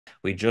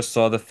We just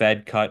saw the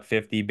Fed cut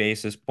 50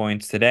 basis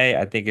points today.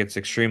 I think it's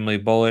extremely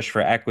bullish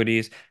for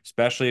equities,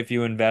 especially if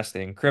you invest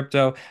in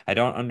crypto. I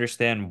don't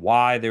understand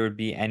why there would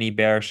be any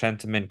bearish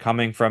sentiment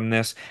coming from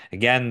this.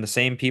 Again, the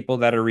same people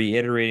that are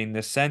reiterating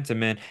this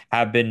sentiment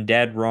have been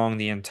dead wrong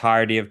the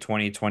entirety of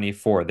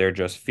 2024. They're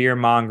just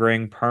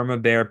fear-mongering,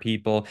 perma-bear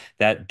people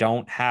that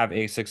don't have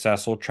a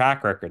successful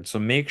track record. So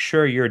make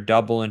sure you're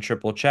double and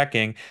triple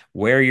checking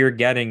where you're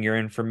getting your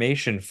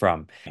information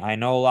from. I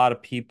know a lot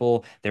of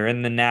people, they're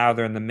in the now,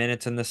 they're in the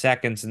minutes and the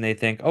seconds, and they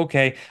think,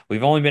 okay,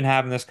 we've only been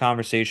having this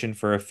conversation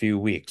for a few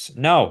weeks.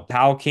 No,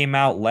 Powell came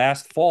out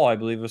last fall, I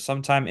believe it was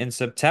sometime in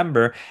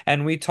September,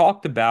 and we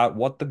talked about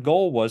what the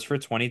goal was for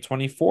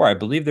 2024. I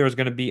believe there was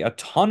going to be a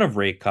ton of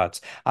rate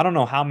cuts. I don't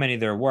know how many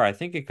there were. I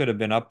think it could have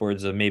been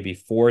upwards of maybe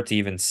 4 to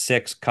even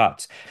 6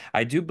 cuts.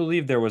 I do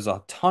believe there was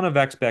a ton of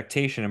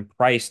expectation and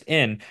priced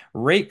in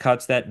rate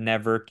cuts that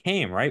never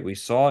came, right? We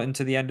saw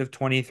into the end of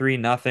 23,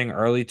 nothing,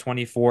 early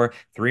 24,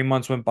 3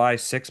 months went by,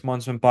 6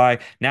 months went by.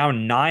 Now,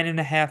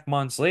 9.5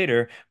 months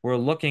later, we're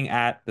looking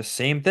at the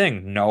same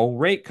thing, no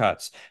rate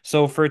cuts.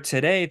 So for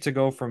today to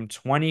go from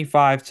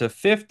 25 to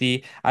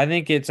 50, I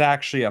think it's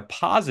actually a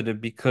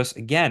positive because,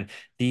 again,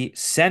 the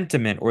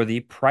sentiment or the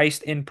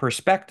priced in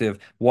perspective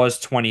was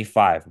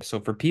 25.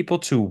 So for people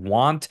to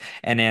want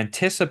and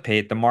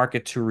anticipate the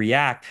market to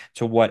react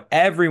to what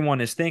everyone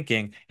is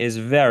thinking is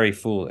very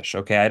foolish.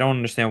 Okay. I don't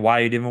understand why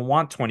you'd even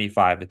want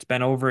 25. It's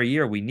been over a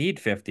year. We need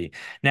 50.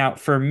 Now,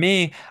 for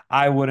me,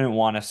 I wouldn't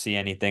want to see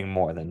anything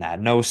more than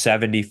that. No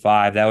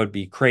 75. That would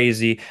be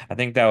crazy. I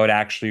think that would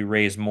actually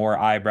raise more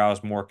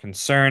eyebrows, more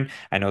concern.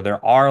 I know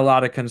there are a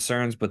lot of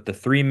concerns, but the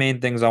three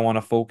main things I want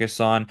to focus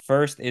on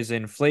first is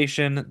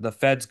inflation. The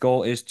Fed's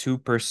goal is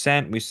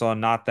 2%. We saw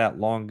not that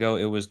long ago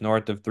it was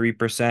north of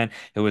 3%.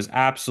 It was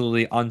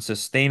absolutely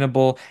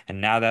unsustainable, and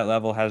now that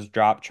level has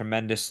dropped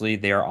tremendously.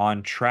 They are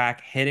on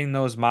track hitting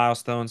those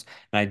milestones,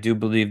 and I do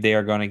believe they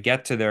are going to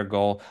get to their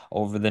goal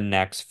over the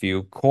next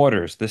few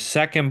quarters. The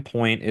second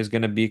point is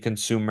going to be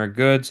consumer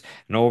goods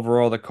and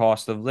overall the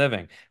cost of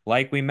living.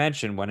 Like we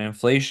mentioned, when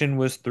inflation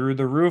was through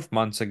the roof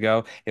months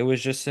ago, it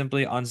was just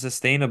simply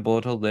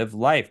unsustainable to live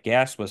life.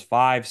 Gas was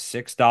 $5,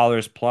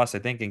 $6 plus. I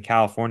think in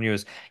California it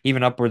was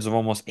even upwards of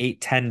almost $8,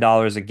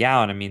 $10 a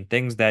gallon. I mean,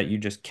 things that you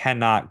just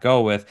cannot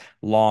go with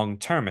long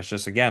term. It's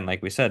just, again,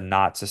 like we said,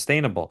 not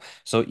sustainable.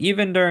 So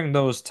even during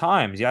those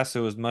times, yes, it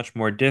was much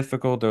more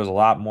difficult. There was a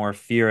lot more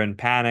fear and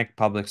panic,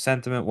 public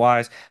sentiment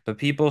wise, but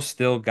people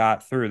still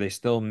got through. They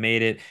still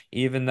made it,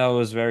 even though it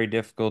was very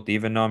difficult,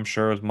 even though I'm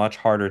sure it was much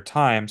harder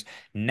times.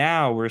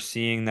 Now we're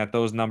seeing that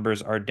those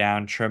numbers are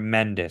down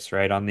tremendous,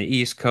 right? On the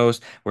East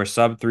Coast, we're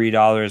sub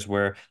 $3,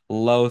 we're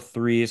low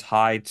threes,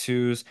 high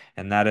twos,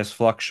 and that is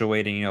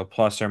fluctuating,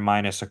 plus or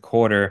minus a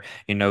quarter,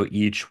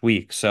 each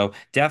week. So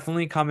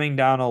definitely coming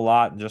down a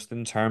lot just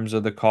in terms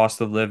of the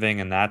cost of living,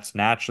 and that's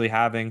naturally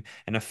having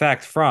an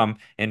effect from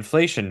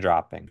inflation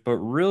dropping. But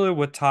really,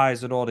 what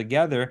ties it all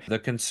together, the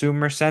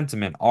consumer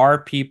sentiment.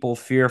 Are people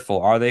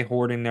fearful? Are they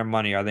hoarding their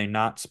money? Are they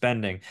not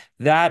spending?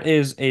 That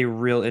is a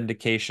real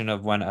indication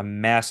of when a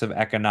massive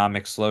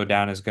economic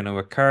slowdown is going to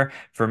occur.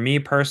 For me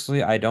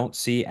personally, I don't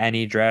see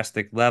any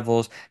drastic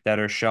levels that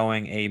are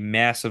showing a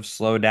massive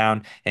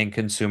slowdown in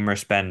consumer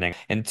spending.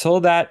 Until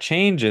that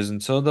changes,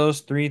 until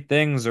those three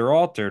things are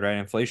altered, right?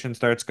 Inflation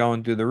starts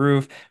going through the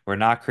roof, we're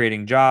not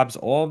creating jobs,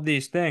 all of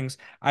these things,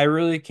 I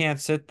really can't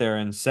sit there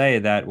and say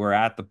that we're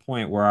at the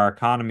point where our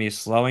economy is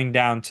slowing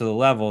down to the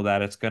level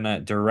that it's going to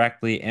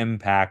directly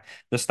impact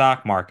the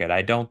stock market.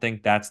 I don't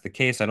think that's the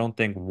case. I don't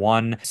think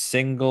one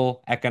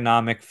single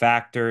economic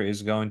factor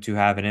is going to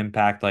have an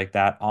impact like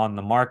that on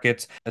the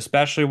markets,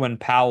 especially when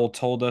Powell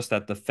told us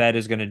that the Fed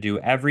is going to do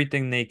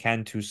everything they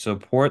can to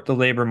support the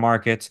labor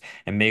markets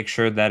and make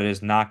sure that it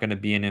is not going to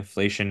be an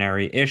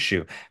inflationary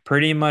issue.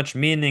 Pretty much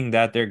meaning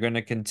that they're going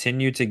to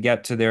continue to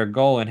get to their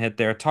goal and hit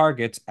their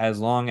targets as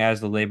long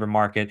as the labor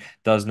market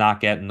does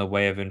not get in the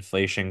way of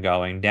inflation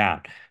going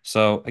down.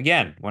 So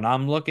again, when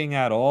I'm looking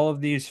at all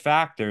of these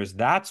factors,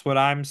 that's what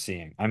I'm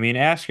seeing. I mean,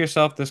 ask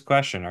yourself this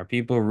question. Are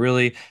people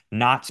really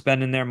not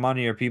spending their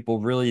money? Are people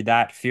really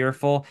that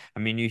fearful? I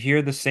mean, you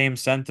hear the same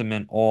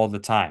sentiment all the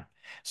time.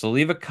 So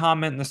leave a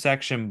comment in the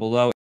section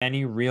below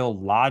any real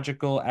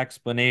logical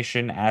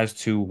explanation as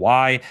to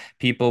why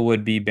people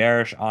would be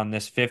bearish on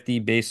this 50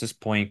 basis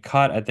point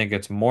cut. I think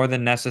it's more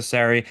than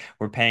necessary.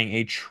 We're paying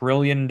 $1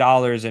 trillion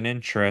in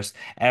interest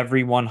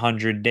every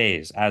 100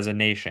 days as a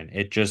nation.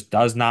 It just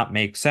does not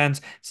make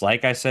sense. It's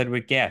like I said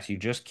with gas. You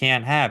just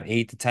can't have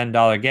 $8 to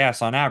 $10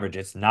 gas on average.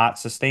 It's not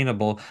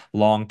sustainable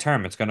long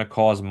term. It's going to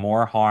cause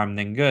more harm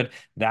than good.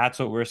 That's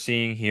what we're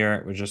seeing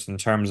here, just in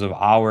terms of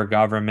our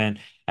government.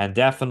 And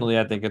definitely,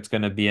 I think it's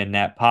going to be a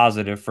net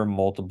positive for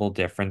multiple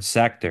different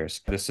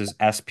sectors. This is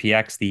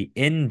SPX, the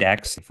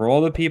index. For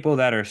all the people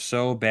that are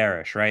so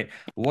bearish, right?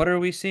 What are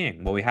we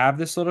seeing? Well, we have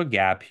this little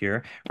gap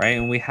here, right?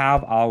 And we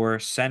have our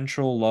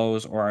central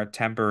lows or our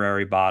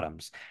temporary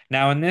bottoms.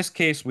 Now, in this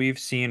case, we've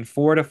seen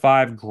 4 to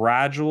 5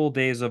 gradual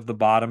days of the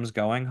bottoms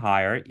going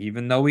higher.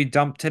 Even though we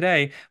dumped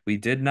today, we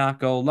did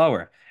not go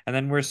lower. And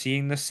then we're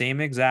seeing the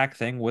same exact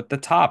thing with the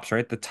tops,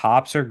 right? The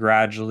tops are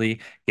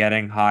gradually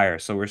getting higher.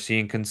 So we're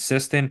seeing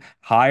consistent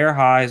higher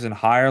highs and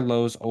higher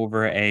lows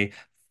over a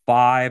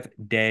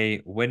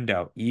 5-day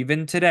window.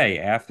 Even today,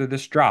 after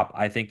this drop,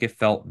 I think it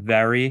felt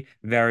very,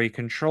 very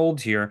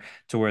controlled here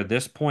to where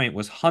this point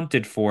was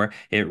hunted for.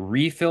 It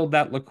refilled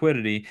that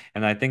liquidity,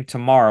 and I think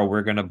tomorrow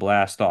we're going to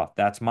blast off.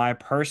 That's my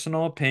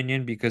personal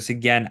opinion because,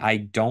 again, I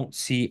don't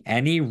see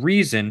any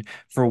reason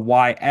for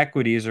why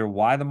equities or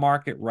why the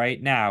market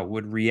right now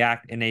would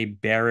react in a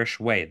bearish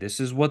way. This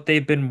is what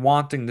they've been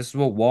wanting. This is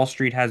what Wall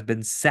Street has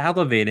been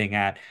salivating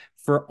at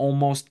for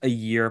almost a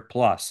year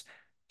plus.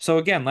 So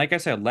again, like I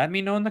said, let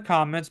me know in the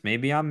comments.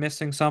 Maybe I'm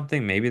missing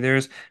something. Maybe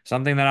there's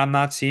something that I'm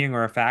not seeing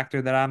or a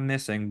factor that I'm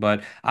missing,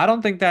 but I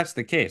don't think that's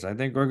the case. I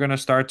think we're going to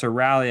start to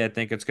rally. I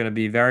think it's going to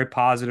be very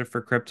positive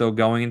for crypto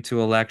going into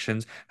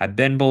elections. I've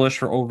been bullish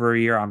for over a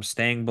year. I'm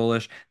staying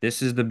bullish.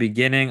 This is the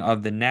beginning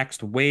of the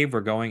next wave. We're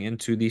going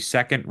into the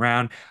second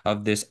round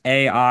of this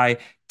AI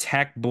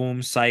tech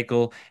boom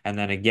cycle. And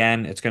then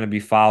again, it's going to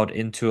be followed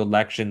into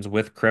elections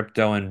with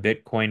crypto and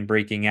Bitcoin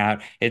breaking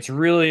out. It's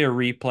really a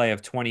replay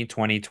of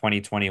 2020,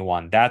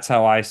 2021. That's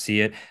how I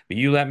see it. But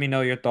you let me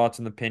know your thoughts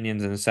and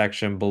opinions in the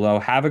section below.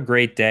 Have a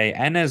great day.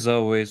 And as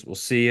always, we'll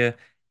see you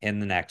in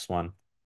the next one.